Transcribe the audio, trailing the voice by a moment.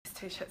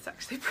t-shirt's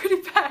actually pretty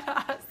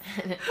badass.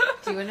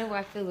 Do you want to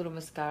wipe the little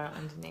mascara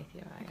underneath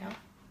your eye? Okay.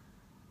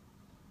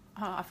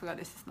 Oh, I forgot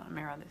this is not a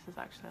mirror. This is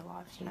actually a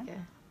live stream. Here you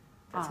go.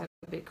 That's got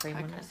a bit of cream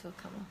on Okay. it, so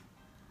it'll come off.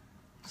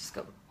 Just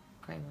got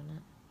cream on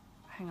it.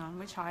 Hang on,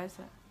 which eye is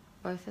it?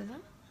 Both of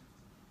them?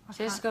 I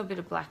So it's can't- got a bit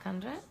of black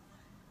under it.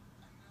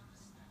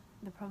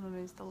 The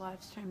problem is the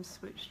live stream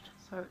switched,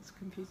 so it's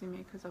confusing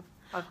me because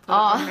I've put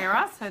Oh. it in the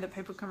mirror so that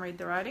people can read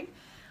the writing.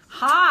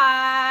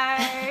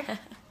 Hi!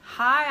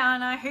 Hi,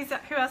 Anna.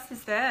 Who else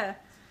is there?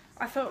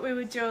 I thought we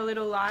would do a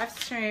little live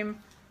stream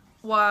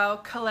while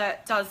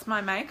Colette does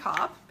my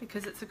makeup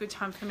because it's a good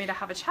time for me to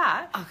have a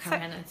chat. I'll come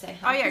in and say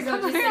Oh, hi. yeah, 'Cause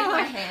I've come just here. seen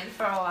my hand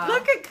for a while.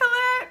 Look at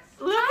Colette.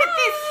 Look at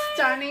this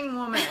stunning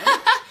woman.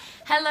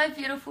 Hello,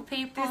 beautiful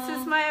people. This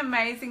is my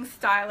amazing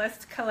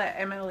stylist, Colette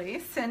Emily.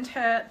 Send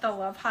her the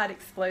love heart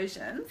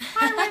explosions.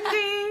 Hi,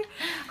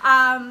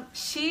 Wendy.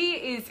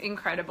 She is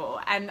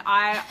incredible, and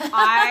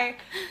I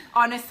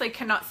honestly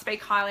cannot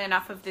speak highly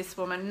enough of this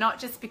woman. Not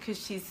just because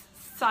she's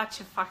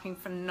such a fucking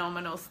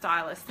phenomenal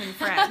stylist and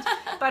friend,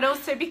 but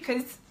also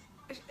because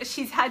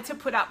she's had to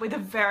put up with a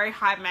very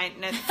high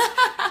maintenance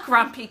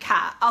grumpy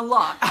cat a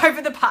lot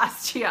over the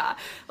past year.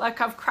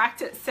 Like, I've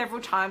cracked it several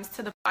times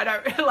to the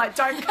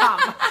don't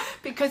come,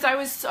 because I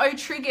was so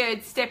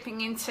triggered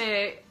stepping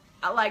into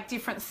like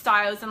different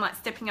styles and like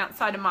stepping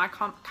outside of my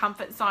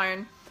comfort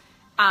zone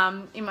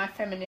in my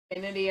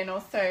femininity, and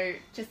also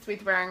just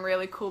with wearing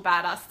really cool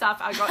badass stuff.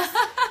 I got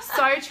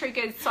so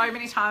triggered so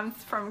many times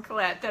from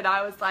Colette that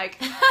I was like,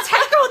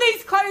 take all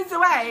these clothes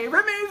away,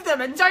 remove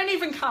them, and don't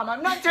even come.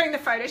 I'm not doing the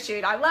photo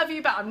shoot. I love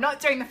you, but I'm not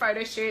doing the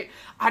photo shoot.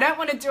 I don't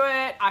want to do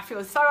it. I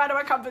feel so out of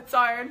my comfort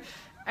zone.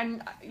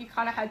 And you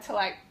kind of had to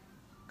like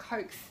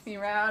coax me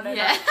around. And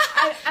Yeah.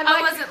 and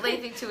I like, wasn't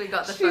leaving till we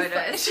got the she's like-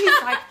 photos.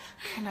 she's like,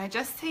 can I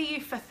just see you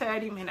for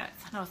 30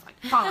 minutes? And I was like,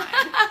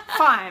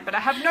 fine, but I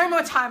have no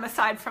more time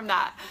aside from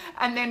that.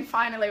 And then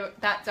finally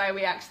that day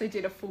we actually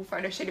did a full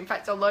photo shoot. In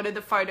fact, a lot of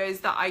the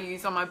photos that I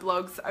use on my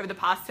blogs over the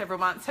past several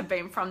months have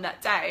been from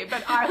that day.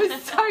 But I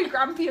was so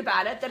grumpy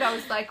about it that I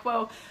was like,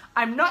 well,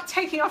 I'm not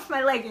taking off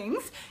my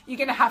leggings. You're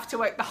going to have to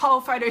work the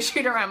whole photo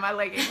shoot around my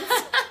leggings.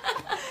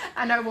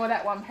 And I wore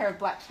that one pair of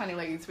black shiny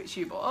leggings which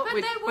you bought, But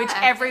which they work.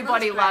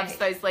 everybody It looks loves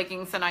great. those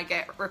leggings, and I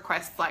get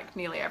requests like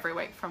nearly every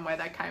week from where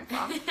they came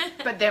from.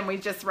 But then we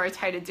just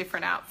rotated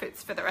different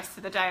outfits for the rest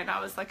of the day, and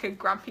I was like a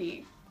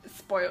grumpy,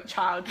 spoiled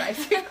child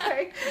basically.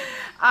 We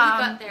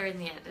got there in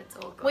the end. It's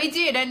all good. We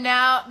did, and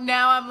now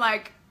I'm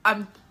like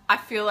I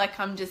feel like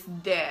I'm just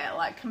there,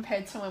 like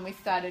compared to when we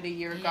started a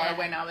year ago, Yeah.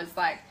 when I was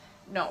like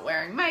not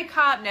wearing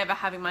makeup, never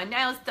having my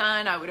nails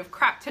done. I would have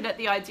crapped it at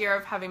the idea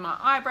of having my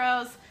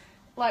eyebrows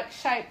like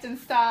shaped and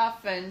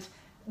stuff, and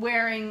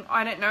wearing,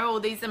 I don't know, all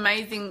these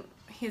amazing,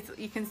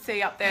 you can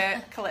see up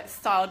there, Colette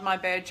styled my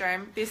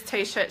bedroom. This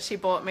t-shirt she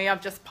bought me,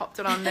 I've just popped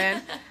it on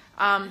then.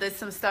 There's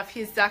some stuff.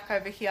 Here's Zach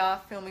over here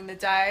filming the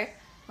day,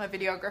 my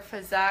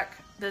videographer Zach.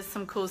 There's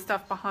some cool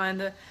stuff behind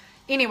the...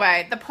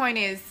 Anyway, the point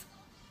is,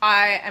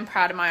 I am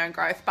proud of my own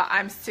growth, but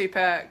I'm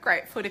super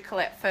grateful to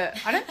Colette for...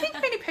 I don't think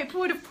many people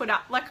would have put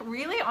up... Like,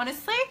 really,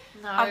 honestly,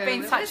 No, I've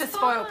been it such was a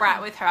spoiled fun.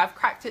 brat with her. I've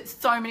cracked it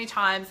so many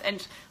times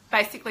and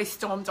basically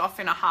stormed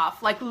off in a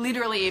half. Like,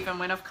 literally, even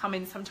when I've come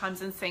in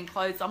sometimes and seen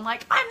clothes, I'm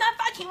like, I'm not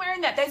fucking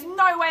wearing that. There's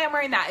no way I'm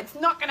wearing that. It's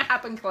not going to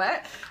happen,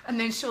 Colette. And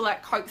then she'll,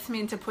 like, coax me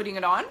into putting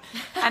it on.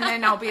 And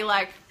then I'll be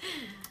like...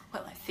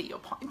 Well, I see your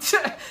point.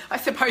 I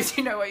suppose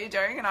you know what you're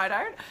doing and I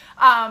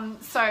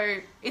don't. So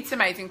it's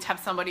amazing to have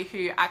somebody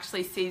who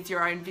actually sees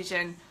your own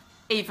vision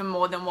even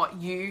more than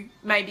what you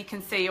maybe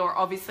can see or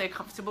obviously are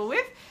comfortable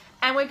with.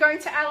 And we're going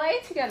to LA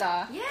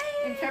together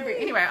in February.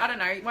 Anyway, I don't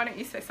know. Why don't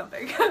you say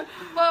something?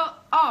 Well,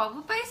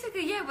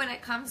 basically, yeah, when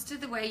it comes to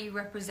the way you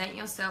represent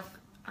yourself,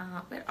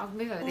 I'll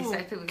move over this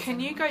way. Can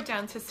you go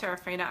down to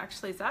Serafina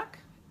actually, Zach?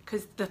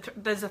 Because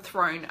there's a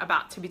throne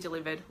about to be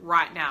delivered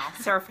right now.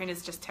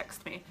 Serafina's just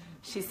texted me.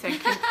 She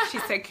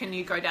said, can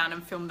you go down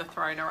and film the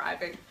throne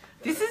arriving?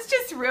 This is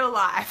just real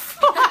life.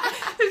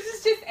 This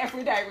is just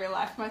everyday real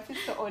life. My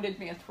sister ordered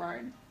me a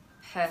throne.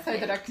 Perfect. So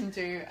that I can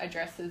do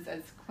addresses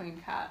as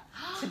Queen Cat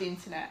to the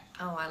internet.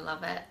 Oh, I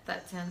love it.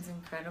 That sounds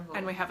incredible.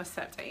 And we have a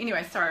set day.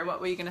 Anyway, sorry, what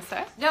were you going to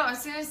say? No, I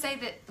was going to say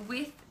that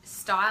with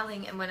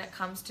styling and when it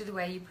comes to the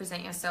way you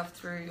present yourself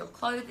through your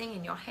clothing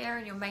and your hair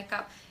and your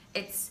makeup,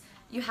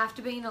 you have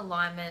to be in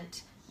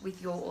alignment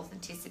with your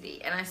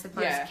authenticity. And I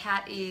suppose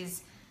Kat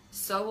is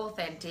so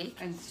authentic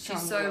and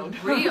she's so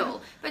strong-willed.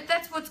 real. But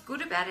that's what's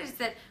good about it, is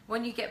that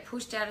when you get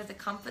pushed out of the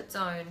comfort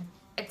zone,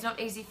 it's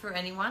not easy for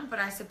anyone, but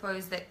I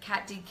suppose that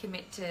Kat did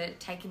commit to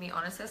taking me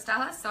on as her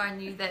stylist, so I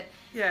knew that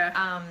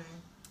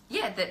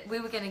that we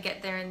were going to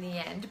get there in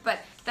the end. But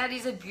that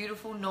is a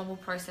beautiful, normal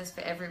process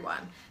for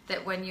everyone.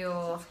 That when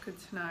you're... That's good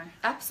to know.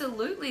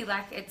 Absolutely.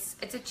 Like, it's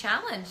a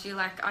challenge. You're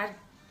like,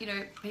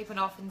 people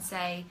often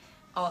say,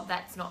 oh,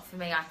 that's not for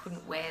me, I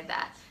couldn't wear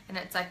that. And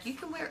it's like, you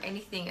can wear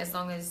anything as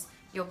long as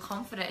you're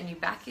confident and you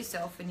back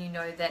yourself and you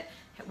know that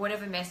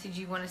whatever message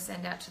you want to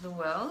send out to the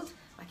world,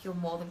 like, you're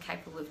more than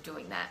capable of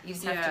doing that. You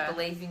just have to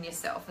believe in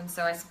yourself. And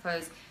so I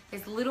suppose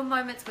there's little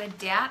moments where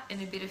doubt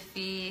and a bit of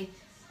fear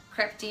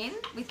crept in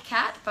with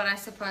Kat, but I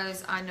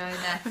suppose I know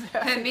that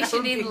her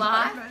mission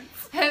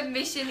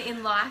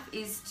in life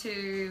is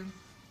to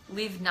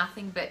live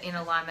nothing but in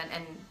alignment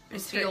and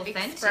be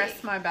authentic.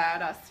 Express my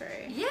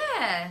badassery.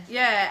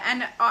 Yeah,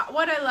 and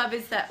what I love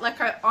is that, like,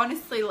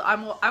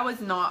 I was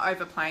not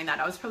overplaying that.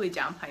 I was probably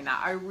downplaying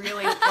that. I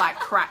really like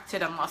cracked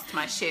it and lost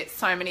my shit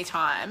so many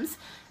times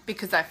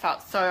because I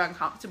felt so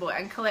uncomfortable.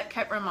 And Colette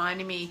kept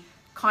reminding me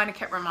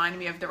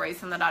of the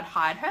reason that I'd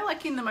hide her,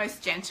 like in the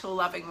most gentle,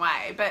 loving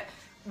way, but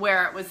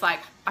where it was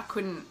like I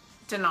couldn't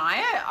deny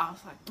it. I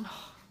was like,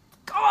 oh,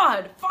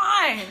 God,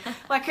 fine.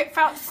 Like, it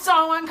felt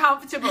so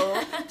uncomfortable.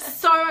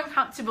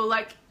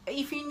 Like,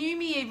 if you knew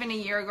me even a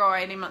year ago or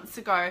 18 months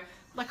ago,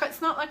 like,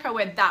 it's not like I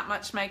wear that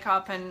much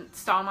makeup and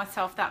style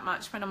myself that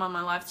much when I'm on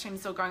my live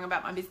streams or going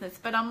about my business,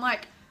 but I'm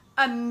like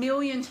a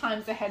million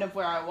times ahead of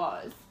where I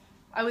was.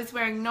 I was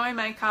wearing no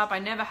makeup. I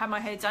never had my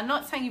hair done.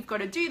 Not saying you've got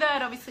to do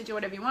that. Obviously, do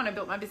whatever you want. I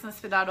built my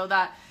business without all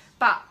that.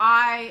 But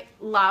I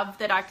love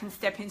that I can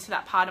step into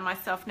that part of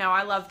myself now.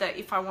 I love that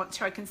if I want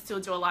to, I can still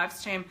do a live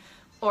stream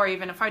or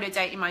even a photo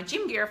date in my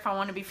gym gear if I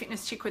want to be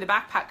fitness chick with a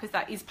backpack, because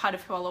that is part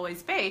of who I'll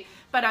always be.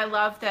 But I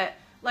love that,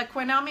 like,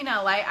 when I'm in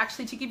LA,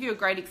 actually, to give you a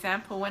great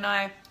example,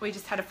 we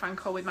just had a phone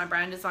call with my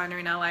brand designer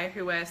in LA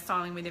who we're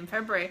styling with in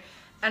February.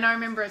 And I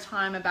remember a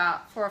time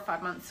about 4 or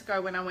 5 months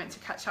ago when I went to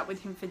catch up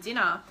with him for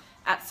dinner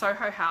at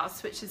Soho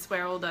House, which is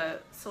where all the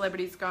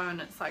celebrities go,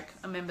 and it's like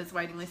a members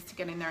waiting list to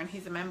get in there, and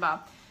he's a member.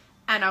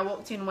 And I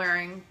walked in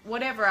wearing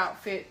whatever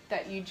outfit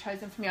that you'd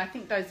chosen for me. I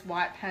think those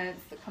white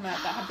pants that come out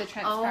that have the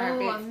transparent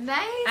bits.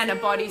 Amazing. And a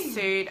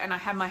bodysuit, and I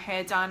had my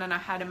hair done, and I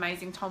had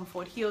amazing Tom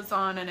Ford heels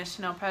on and a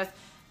Chanel purse.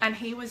 And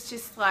he was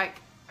just like,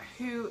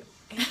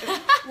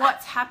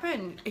 what's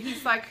happened?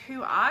 He's like,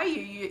 who are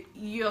you?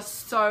 You're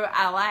so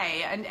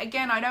LA. And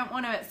again, I don't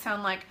want to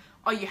sound like,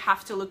 oh, you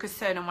have to look a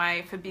certain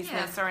way for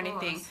business or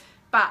anything. Course.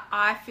 But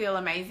I feel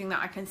amazing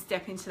that I can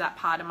step into that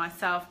part of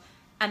myself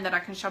and that I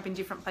can shop in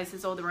different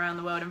places all around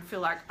the world and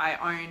feel like I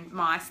own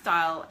my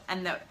style,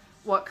 and that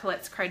what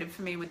Colette's created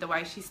for me with the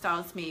way she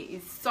styles me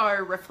is so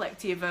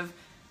reflective of,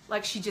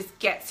 like, she just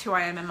gets who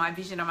I am and my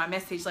vision and my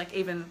message. Like,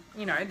 even,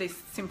 you know, this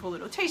simple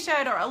little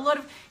t-shirt or a lot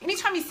of,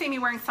 anytime you see me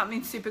wearing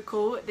something super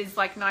cool, there's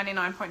like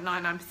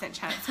 99.99%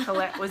 chance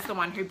Colette was the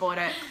one who bought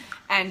it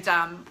and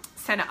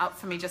sent it up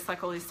for me, just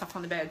like all this stuff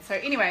on the bed. So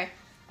anyway,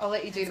 I'll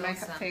let you do the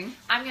makeup thing.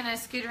 I'm going to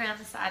scoot around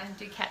the side and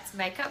do Kat's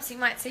makeup, so you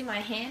might see my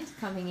hand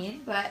coming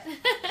in, but...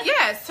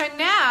 Yeah, so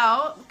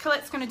now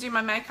Colette's going to do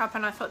my makeup,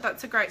 and I thought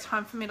that's a great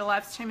time for me to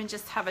live stream and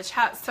just have a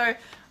chat. So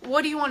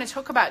what do you want to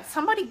talk about?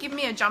 Somebody give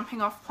me a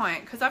jumping off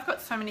point, because I've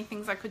got so many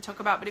things I could talk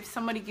about, but if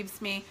somebody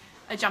gives me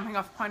a jumping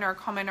off point or a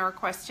comment or a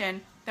question,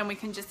 then we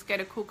can just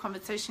get a cool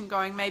conversation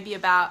going, maybe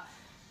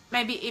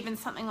even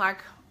something like,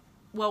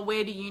 well,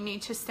 where do you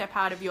need to step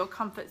out of your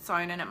comfort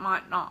zone? And it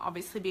might not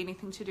obviously be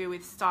anything to do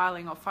with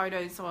styling or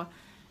photos or,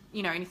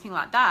 you know, anything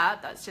like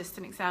that. That's just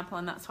an example,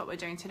 and that's what we're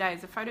doing today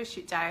is a photo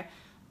shoot day.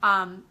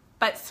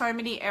 But so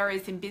many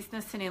areas in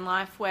business and in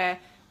life where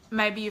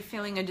maybe you're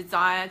feeling a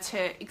desire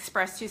to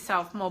express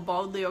yourself more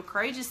boldly or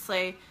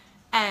courageously,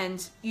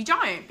 and you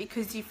don't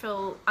because you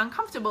feel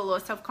uncomfortable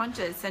or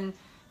self-conscious. And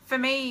for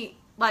me,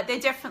 like, there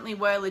definitely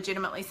were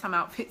legitimately some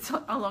outfits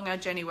along our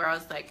journey where I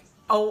was like,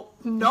 oh,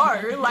 no,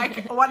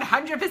 like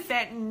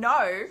 100%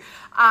 no.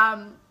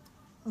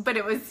 But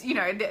it was, you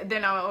know,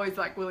 then I was always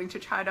like willing to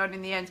try it on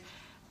in the end.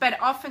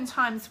 But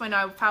oftentimes when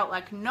I felt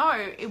like no,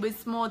 it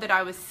was more that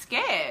I was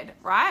scared,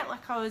 right?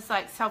 Like I was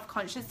like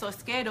self-conscious or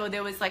scared, or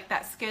there was like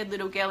that scared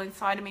little girl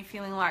inside of me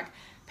feeling like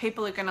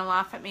people are going to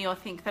laugh at me or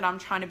think that I'm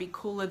trying to be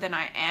cooler than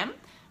I am,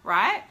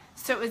 right?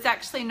 So it was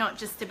actually not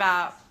just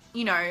about,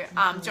 you know,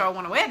 do I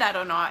want to wear that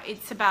or not?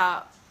 It's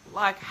about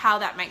like how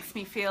that makes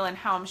me feel and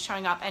how I'm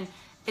showing up. And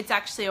it's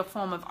actually a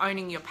form of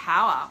owning your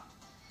power.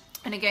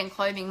 And again,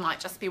 clothing might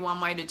just be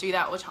one way to do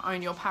that, or to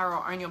own your power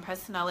or own your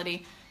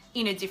personality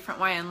in a different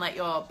way and let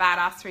your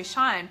badassery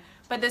shine.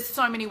 But there's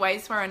so many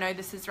ways where I know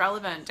this is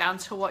relevant, down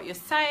to what you're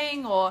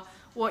saying or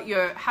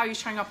how you're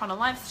showing up on a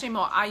live stream,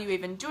 or are you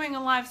even doing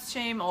a live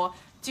stream, or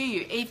do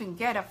you even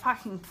get a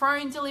fucking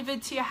phone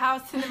delivered to your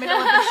house in the middle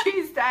of a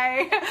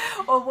Tuesday?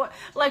 Or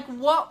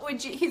what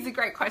would you, here's a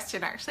great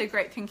question, actually, a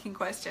great thinking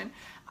question.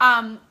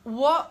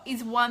 What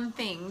is one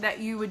thing that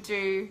you would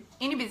do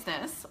in your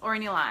business or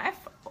in your life?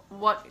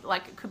 What,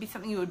 like, it could be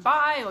something you would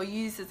buy or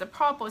use as a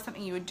prop, or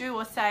something you would do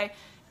or say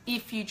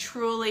if you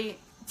truly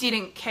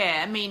didn't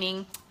care,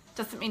 meaning,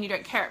 doesn't mean you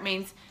don't care, it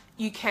means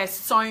you care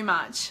so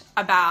much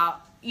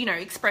about, you know,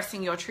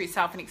 expressing your true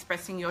self and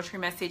expressing your true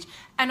message,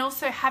 and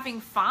also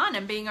having fun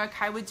and being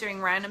okay with doing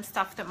random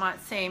stuff that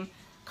might seem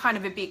kind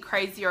of a bit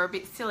crazy or a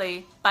bit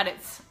silly, but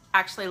it's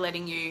actually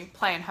letting you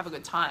play and have a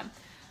good time.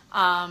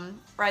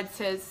 Brad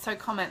says, so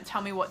comment,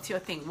 tell me what's your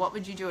thing. What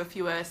would you do if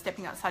you were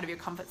stepping outside of your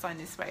comfort zone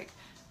this week?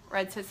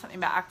 Brad says something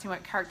about acting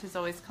work. Characters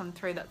always come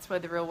through. That's where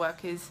the real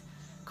work is.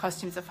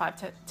 Costumes are 5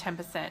 to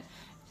 10%.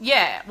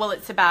 Yeah, well,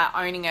 it's about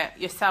owning it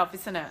yourself,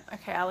 isn't it?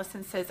 Okay,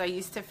 Alison says, I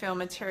used to feel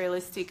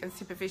materialistic and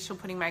superficial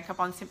putting makeup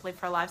on simply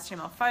for a live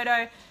stream or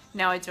photo.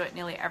 Now I do it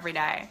nearly every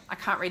day. I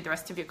can't read the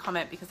rest of your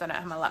comment because I don't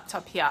have my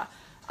laptop here.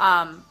 Did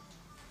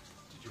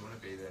you want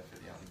to be there for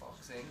the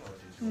unboxing? Or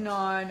did you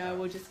No,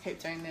 we'll just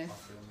keep doing this.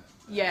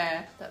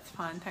 Yeah, that's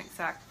fine. Thanks,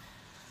 Zach.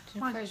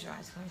 Close your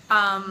eyes.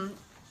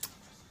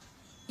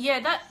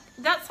 Yeah,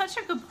 that's such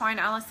a good point,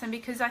 Alison,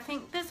 because I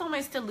think there's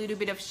almost a little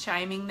bit of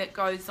shaming that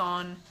goes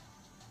on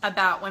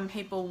about when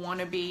people want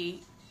to be,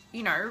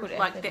 you know,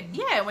 like that.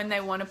 Yeah, when they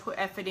want to put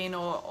effort in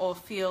or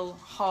feel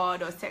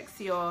hot or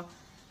sexy or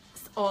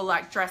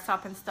like dress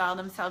up and style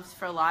themselves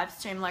for a live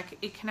stream.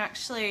 Like there can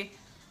actually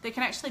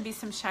be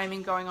some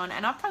shaming going on,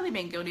 and I've probably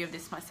been guilty of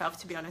this myself,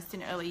 to be honest,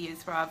 in early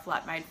years where I've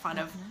like made fun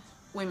of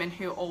women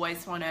who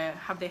always want to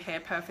have their hair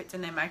perfect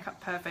and their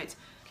makeup perfect.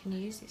 Can you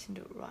use this and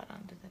do it right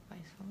under the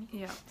face for me?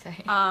 Yeah. Sorry.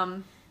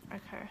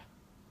 Okay.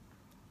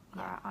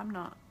 Yeah.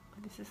 Alright,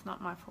 this is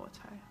not my forte.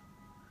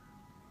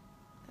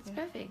 That's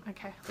perfect.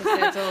 Okay.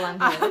 It's all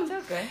under it. It's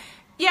all good.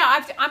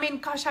 Yeah,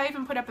 I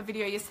even put up a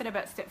video yesterday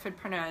about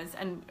Stepfordpreneurs,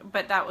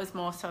 but that was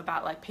more so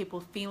about like people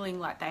feeling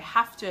like they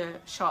have to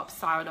show up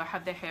styled or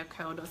have their hair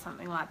curled or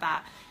something like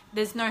that.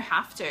 There's no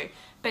have to,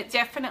 but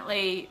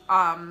definitely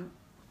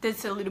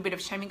there's a little bit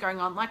of shaming going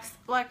on. Like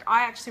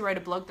I actually wrote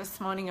a blog this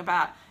morning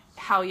about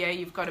how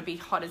you've got to be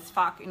hot as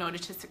fuck in order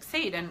to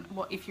succeed, and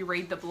if you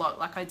read the blog,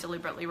 like I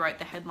deliberately wrote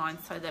the headline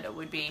so that it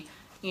would be,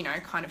 you know,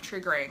 kind of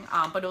triggering,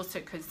 but also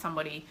because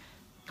somebody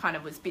kind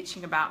of was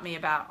bitching about me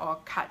about, oh,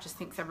 Kat just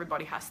thinks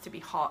everybody has to be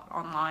hot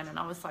online. And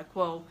I was like,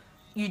 well,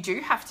 you do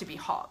have to be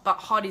hot, but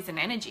hot is an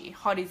energy.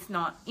 Hot is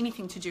not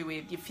anything to do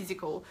with your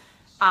physical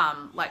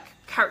like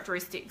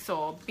characteristics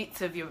or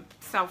bits of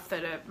yourself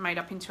that are made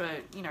up into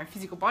a, you know,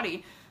 physical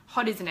body.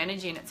 Hot is an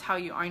energy, and it's how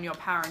you own your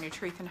power and your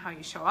truth and how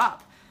you show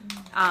up.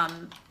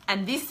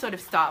 And this sort of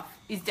stuff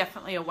is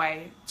definitely a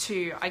way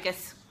to, I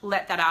guess,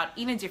 let that out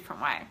in a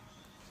different way.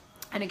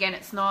 And again,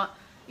 it's not,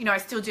 you know, I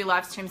still do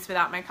live streams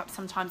without makeup.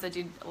 Sometimes I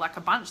did like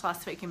a bunch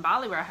last week in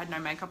Bali where I had no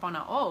makeup on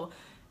at all.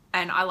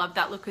 And I loved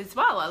that look as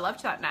well. I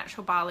loved that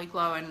natural Bali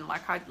glow. And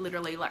like I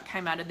literally like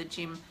came out of the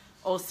gym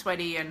all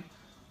sweaty and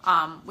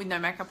with no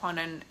makeup on.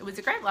 And it was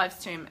a great live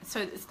stream.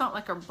 So it's not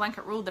like a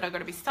blanket rule that I got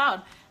to be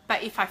styled.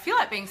 But if I feel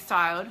like being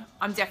styled,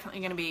 I'm definitely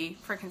going to be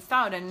freaking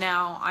styled. And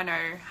now I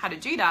know how to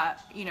do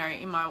that, you know,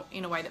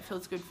 in a way that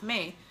feels good for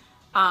me.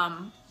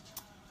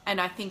 And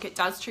I think it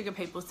does trigger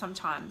people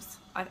sometimes.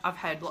 I've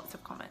had lots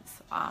of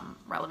comments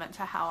relevant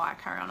to how I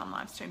carry on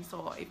live streams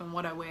or even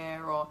what I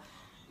wear or,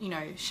 you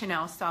know,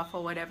 Chanel stuff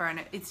or whatever.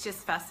 And it's just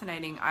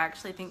fascinating. I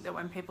actually think that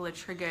when people are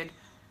triggered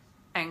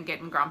and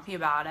getting grumpy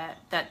about it,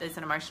 that there's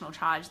an emotional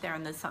charge there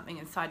and there's something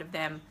inside of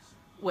them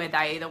where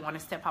they either want to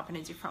step up in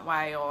a different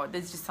way or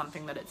there's just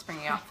something that it's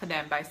bringing up for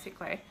them,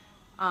 basically.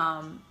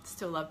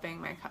 Still love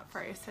being makeup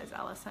free, says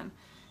Alison.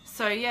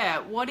 So, yeah,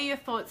 what are your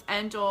thoughts,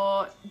 and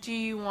or do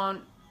you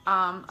want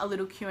a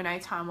little Q&A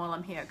time while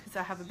I'm here, because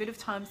I have a bit of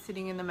time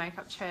sitting in the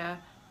makeup chair,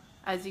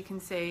 as you can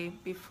see,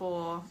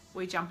 before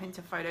we jump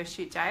into photo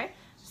shoot day.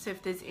 So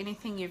if there's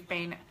anything you've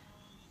been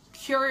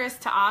curious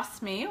to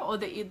ask me or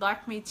that you'd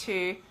like me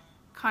to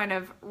kind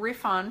of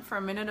riff on for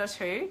a minute or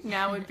two,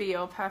 now would be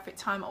your perfect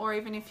time. Or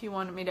even if you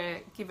wanted me to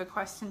give a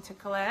question to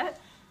Colette,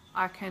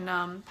 I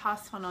can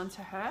pass one on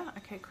to her.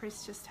 Okay,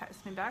 Chris just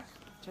texted me back,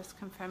 just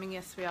confirming,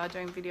 yes, we are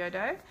doing video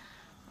day.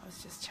 I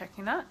was just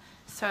checking that.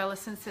 So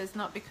Alison says,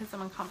 not because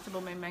I'm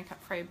uncomfortable being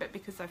makeup free, but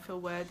because I feel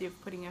worthy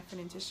of putting effort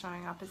into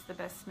showing up as the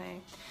best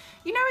me.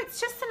 You know, it's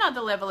just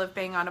another level of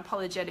being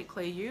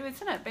unapologetically you,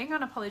 isn't it? Being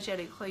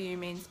unapologetically you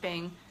means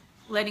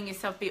letting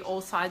yourself be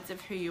all sides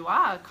of who you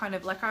are. Kind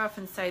of like I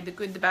often say, the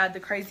good, the bad, the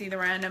crazy, the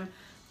random,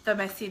 the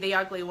messy, the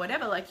ugly,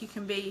 whatever. Like you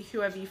can be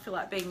whoever you feel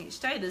like being each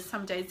day. There's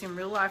some days in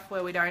real life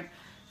where we don't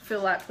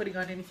feel like putting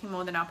on anything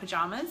more than our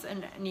pajamas,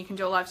 and you can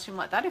do a live stream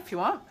like that if you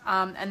want.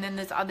 And then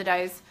there's other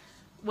days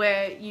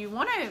where you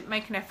want to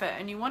make an effort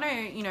and you want to,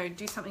 you know,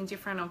 do something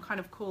different or kind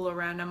of cool or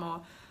random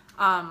or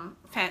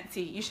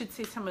fancy. You should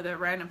see some of the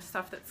random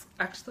stuff that's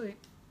actually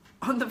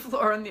on the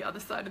floor on the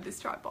other side of this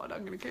tripod.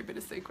 I'm going to keep it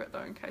a secret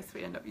though in case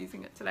we end up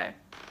using it today.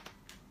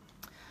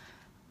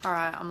 All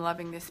right, I'm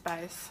loving this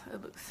space.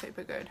 It looks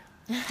super good.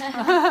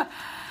 I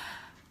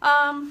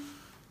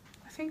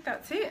think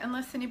that's it,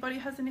 unless anybody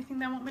has anything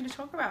they want me to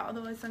talk about.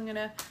 Otherwise, I'm going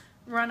to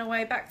run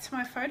away back to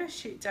my photo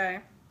shoot day.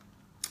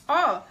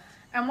 Oh,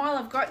 and while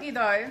I've got you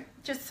though,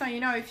 just so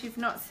you know, if you've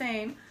not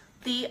seen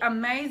the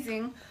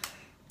amazing,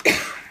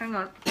 hang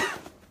on, I'm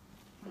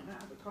gonna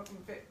have a coughing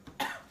fit.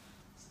 I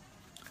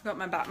got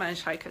my Batman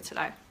shaker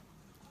today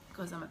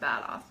because I'm a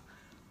badass.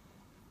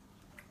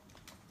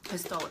 I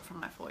stole it from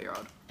my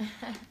 4-year-old.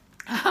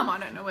 I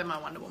don't know where my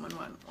Wonder Woman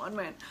one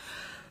went.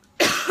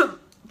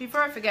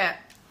 Before I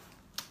forget,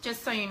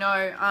 just so you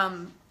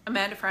know,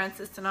 Amanda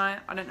Francis and I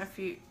don't know if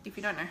you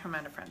don't know who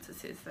Amanda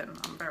Francis is, then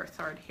I'm very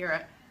sorry to hear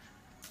it.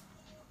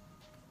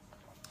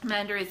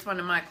 Amanda is one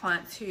of my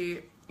clients who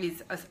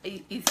is a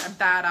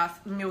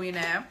badass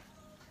millionaire.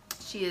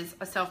 She is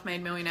a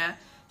self-made millionaire.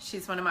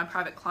 She's one of my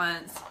private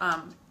clients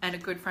and a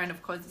good friend,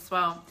 of course, as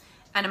well.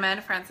 And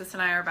Amanda Francis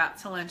and I are about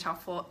to launch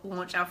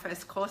our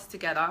first course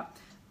together.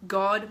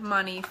 God,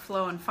 Money,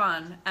 Flow and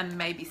Fun, and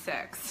Maybe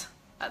Sex.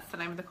 That's the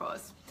name of the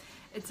course.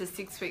 It's a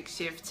 6-week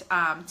shift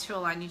to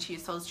align you to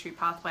your soul's true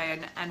pathway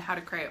and how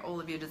to create all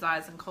of your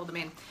desires and call them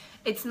in.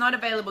 It's not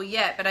available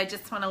yet, but I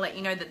just want to let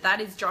you know that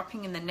that is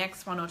dropping in the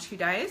next 1 or 2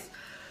 days.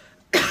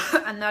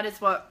 And that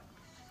is what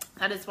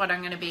I'm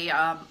going to be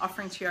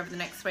offering to you over the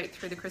next week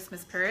through the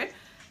Christmas period.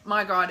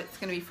 My God, it's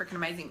going to be freaking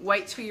amazing.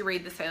 Wait till you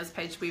read the sales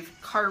page. We've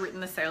co-written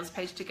the sales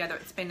page together.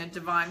 It's been a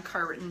divine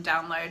co-written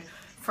download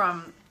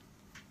from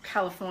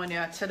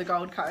California to the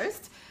Gold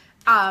Coast.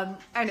 And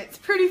it's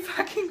pretty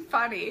fucking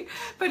funny,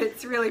 but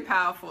it's really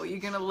powerful. You're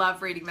going to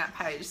love reading that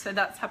page. So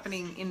that's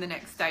happening in the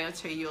next day or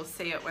two. You'll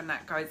see it when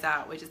that goes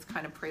out. We're just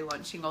kind of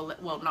pre-launching, or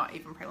well, not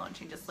even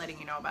pre-launching, just letting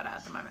you know about it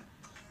at the moment.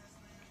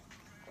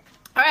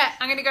 All right,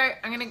 I'm going to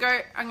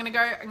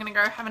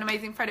go have an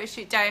amazing photo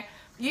shoot day.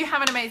 You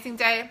have an amazing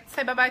day.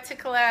 Say bye-bye to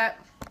Colette.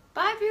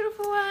 Bye,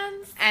 beautiful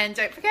ones. And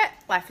don't forget,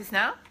 life is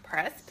now.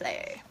 Press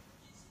play.